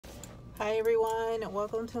Hi everyone,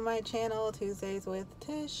 welcome to my channel, Tuesdays with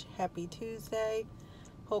Tish. Happy Tuesday.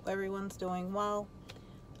 Hope everyone's doing well.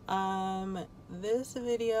 This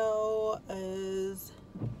video is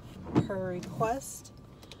per request.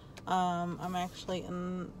 I'm actually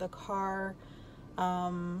in the car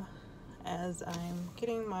as I'm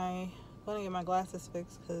going to get my glasses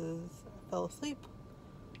fixed because I fell asleep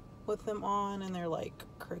with them on and they're like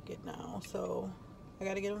crooked now, so I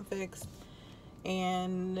gotta get them fixed.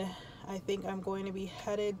 And I think I'm going to be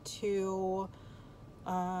headed to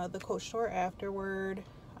the Coach store afterward.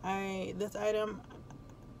 This item,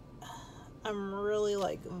 I'm really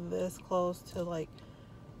like this close to like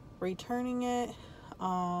returning it,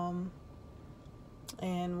 and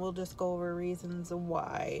we'll just go over reasons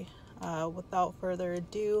why. Without further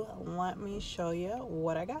ado, let me show you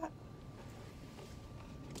what I got.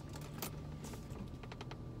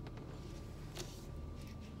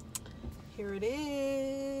 Here it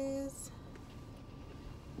is.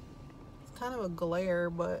 It's kind of a glare,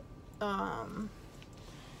 but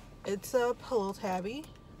it's a pillow tabby,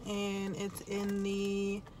 and it's in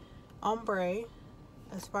the ombré.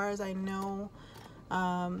 As far as I know,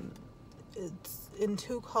 it's in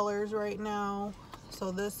two colors right now.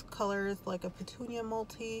 So this color is like a petunia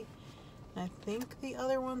multi, and I think the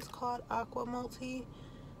other one's called aqua multi.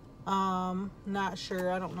 Not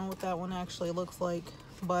sure. I don't know what that one actually looks like,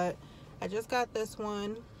 but I just got this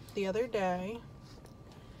one the other day,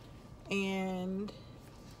 and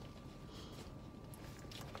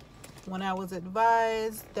when I was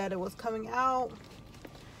advised that it was coming out,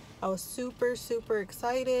 I was super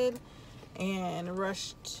excited and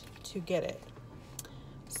rushed to get it.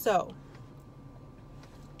 So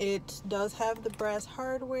it does have the brass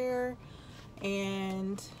hardware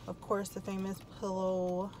and of course the famous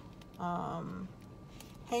pillow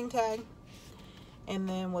hang tag. And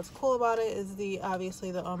then what's cool about it is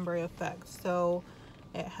obviously the ombre effect. So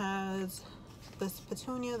it has this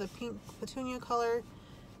petunia, the pink petunia color,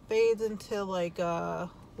 fades into like a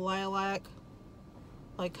lilac,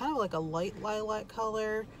 like kind of like a light lilac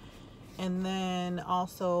color. And then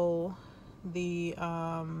also the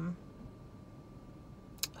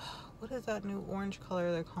what is that new orange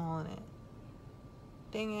color they're calling it?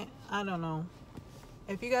 Dang it, I don't know.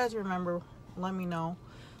 If you guys remember, let me know.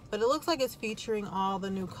 But it looks like it's featuring all the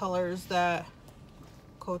new colors that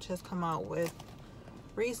Coach has come out with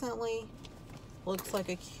recently. Looks like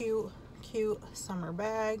a cute summer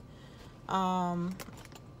bag. I've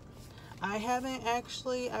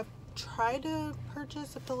tried to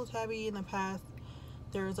purchase a pillow tabby in the past.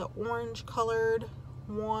 There's an orange colored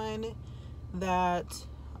one that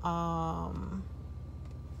I'm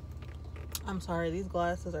sorry, these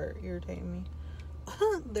glasses are irritating me.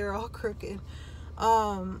 They're all crooked.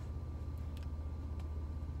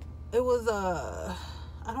 It was I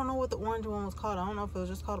don't know what the orange one was called. I don't know if it was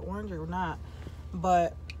just called orange or not,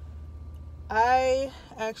 but I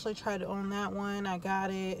actually tried to own that one. I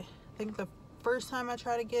got it, I think the first time I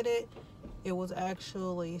tried to get it, it was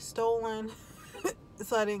actually stolen.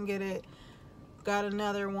 So I didn't get it. Got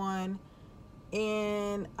another one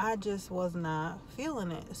and I just was not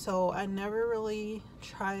feeling it, so I never really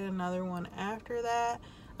tried another one after that.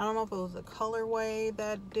 I don't know if it was the colorway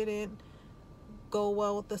that didn't go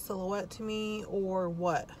well with the silhouette to me or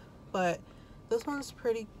what, but this one's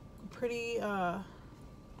pretty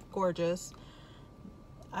gorgeous.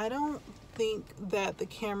 I don't think that the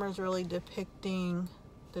camera's really depicting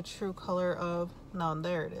the true color of, no,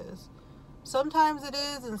 there it is. Sometimes it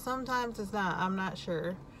is and sometimes it's not. I'm not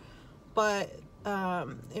sure. But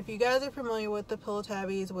if you guys are familiar with the pillow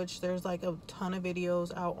tabbies, which there's like a ton of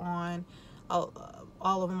videos out on,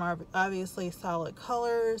 all of them are obviously solid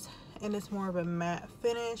colors, and it's more of a matte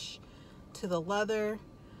finish to the leather,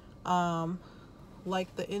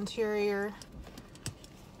 like the interior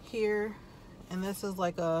here. And this is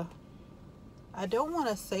like a, I don't want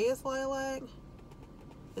to say it's lilac,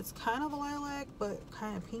 it's kind of lilac but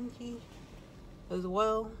kind of pinky as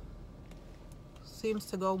well. Seems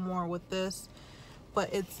to go more with this,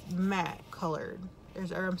 but it's matte colored,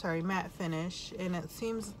 or I'm sorry, matte finish, and it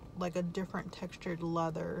seems like a different textured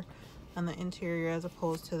leather on the interior as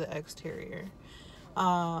opposed to the exterior.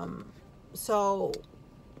 So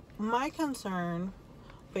my concern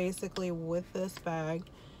basically with this bag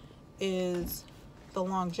is the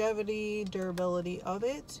longevity, durability of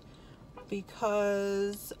it,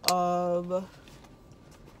 because of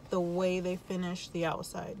the way they finished the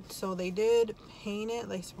outside. So they did paint it,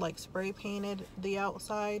 they like spray painted the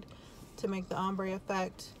outside to make the ombre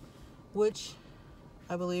effect, which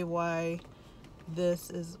I believe why this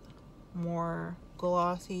is more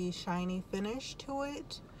glossy, shiny finish to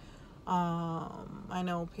it. I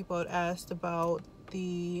know people had asked about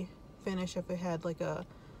the finish, if it had like a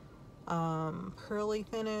pearly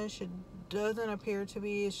finish. It doesn't appear to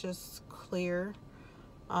be. It's just clear.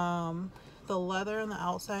 The leather on the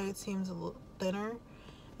outside seems a little thinner,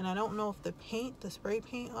 and I don't know if the paint, the spray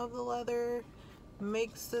paint of the leather,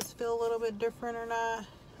 makes this feel a little bit different or not.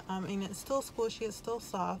 I mean, it's still squishy, it's still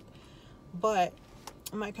soft, but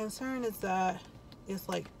my concern is that it's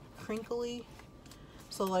like crinkly.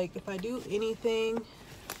 So like if I do anything,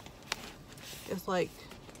 it's like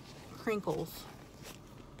crinkles,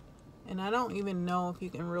 and I don't even know if you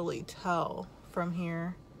can really tell from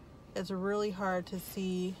here. It's really hard to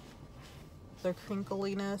see the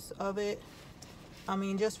crinkliness of it. I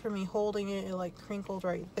mean, just for me holding it, it like crinkles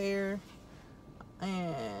right there,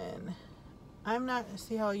 and I'm not,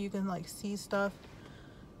 see how you can like see stuff.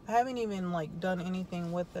 I haven't even like done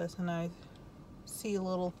anything with this, and I see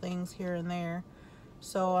little things here and there.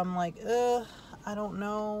 So I'm like, I don't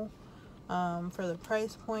know. For the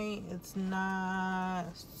price point, it's not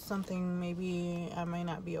something maybe I might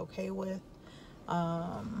not be okay with.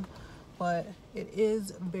 But it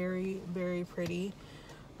is very, very pretty.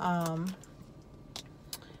 I'm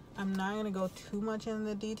not gonna go too much into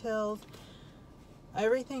the details.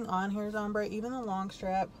 Everything on here is ombre, even the long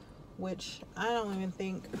strap, which I don't even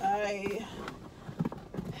think I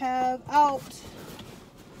have out. It's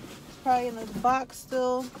probably in this box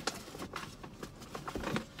still.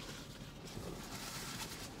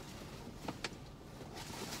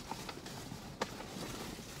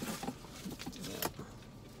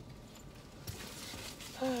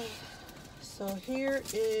 So here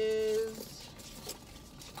is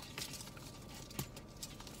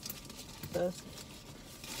the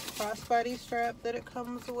crossbody strap that it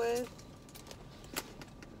comes with.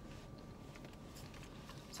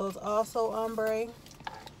 So it's also ombre.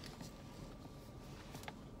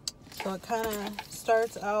 So it kind of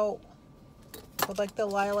starts out with like the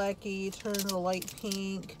lilac-y, turns a light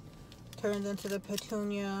pink, turns into the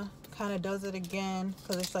petunia, kind of does it again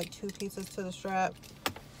because there's like two pieces to the strap.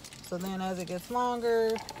 So then as it gets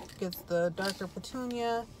longer, gets the darker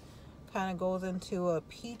petunia, kind of goes into a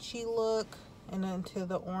peachy look, and then to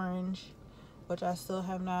the orange, which I still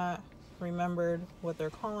have not remembered what they're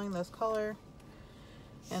calling this color.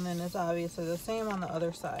 And then it's obviously the same on the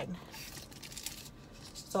other side.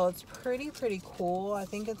 So it's pretty cool. I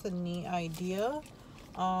think it's a neat idea.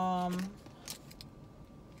 I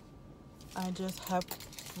just have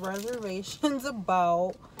reservations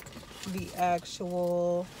about the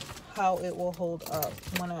actual how it will hold up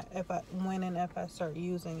when and if I start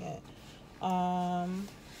using it.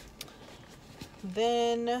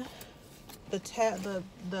 Then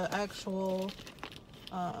the actual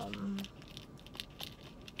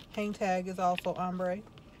hang tag is also ombre,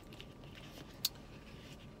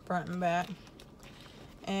 front and back,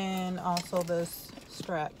 and also this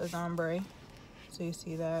strap is ombre. So you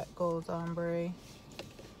see that goes ombre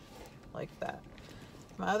like that.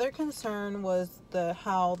 My other concern was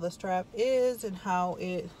how the strap is and how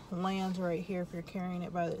it lands right here if you're carrying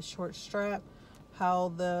it by this short strap,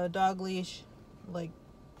 how the dog leash like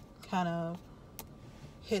kind of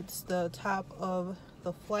hits the top of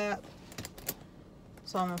the flap.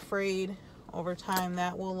 So I'm afraid over time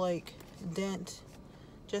that will like dent,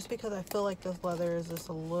 just because I feel like this leather is just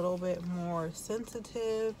a little bit more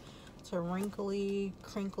sensitive to wrinkly,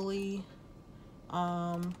 crinkly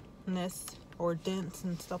ness or dents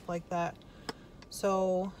and stuff like that.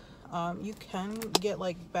 So you can get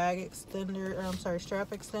like strap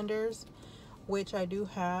extenders, which I do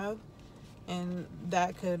have, and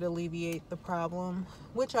that could alleviate the problem,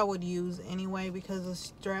 which I would use anyway because the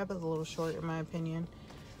strap is a little short in my opinion.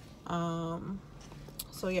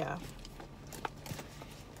 So yeah.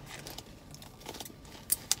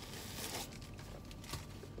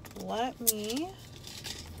 Let me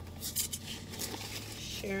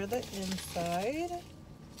share the inside.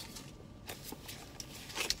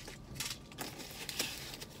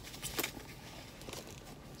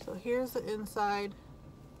 So here's the inside.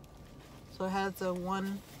 So it has the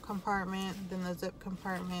one compartment, then the zip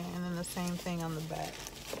compartment, and then the same thing on the back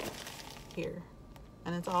here.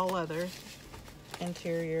 And it's all leather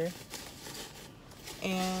interior.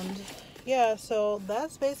 And yeah, so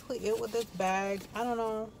that's basically it with this bag. I don't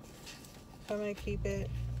know if I'm gonna keep it.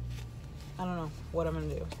 I don't know what I'm gonna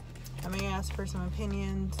do. I may ask for some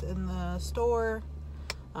opinions in the store.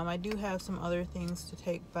 I do have some other things to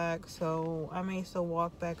take back, so I may still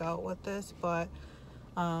walk back out with this, but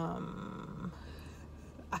I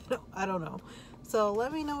don't know. So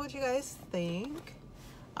let me know what you guys think.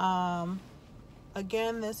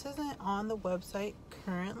 Again, this isn't on the website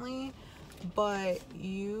currently, but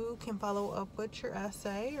you can follow up with your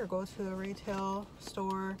SA or go to a retail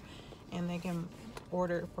store and they can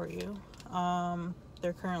order it for you.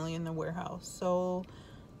 They're currently in the warehouse. So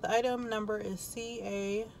the item number is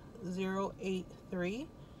CA083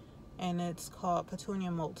 and it's called Petunia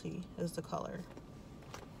Multi is the color.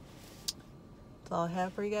 That's all I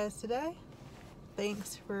have for you guys today.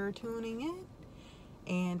 Thanks for tuning in,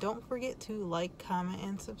 and don't forget to like, comment,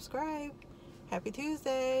 and subscribe. Happy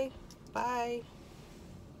Tuesday. Bye.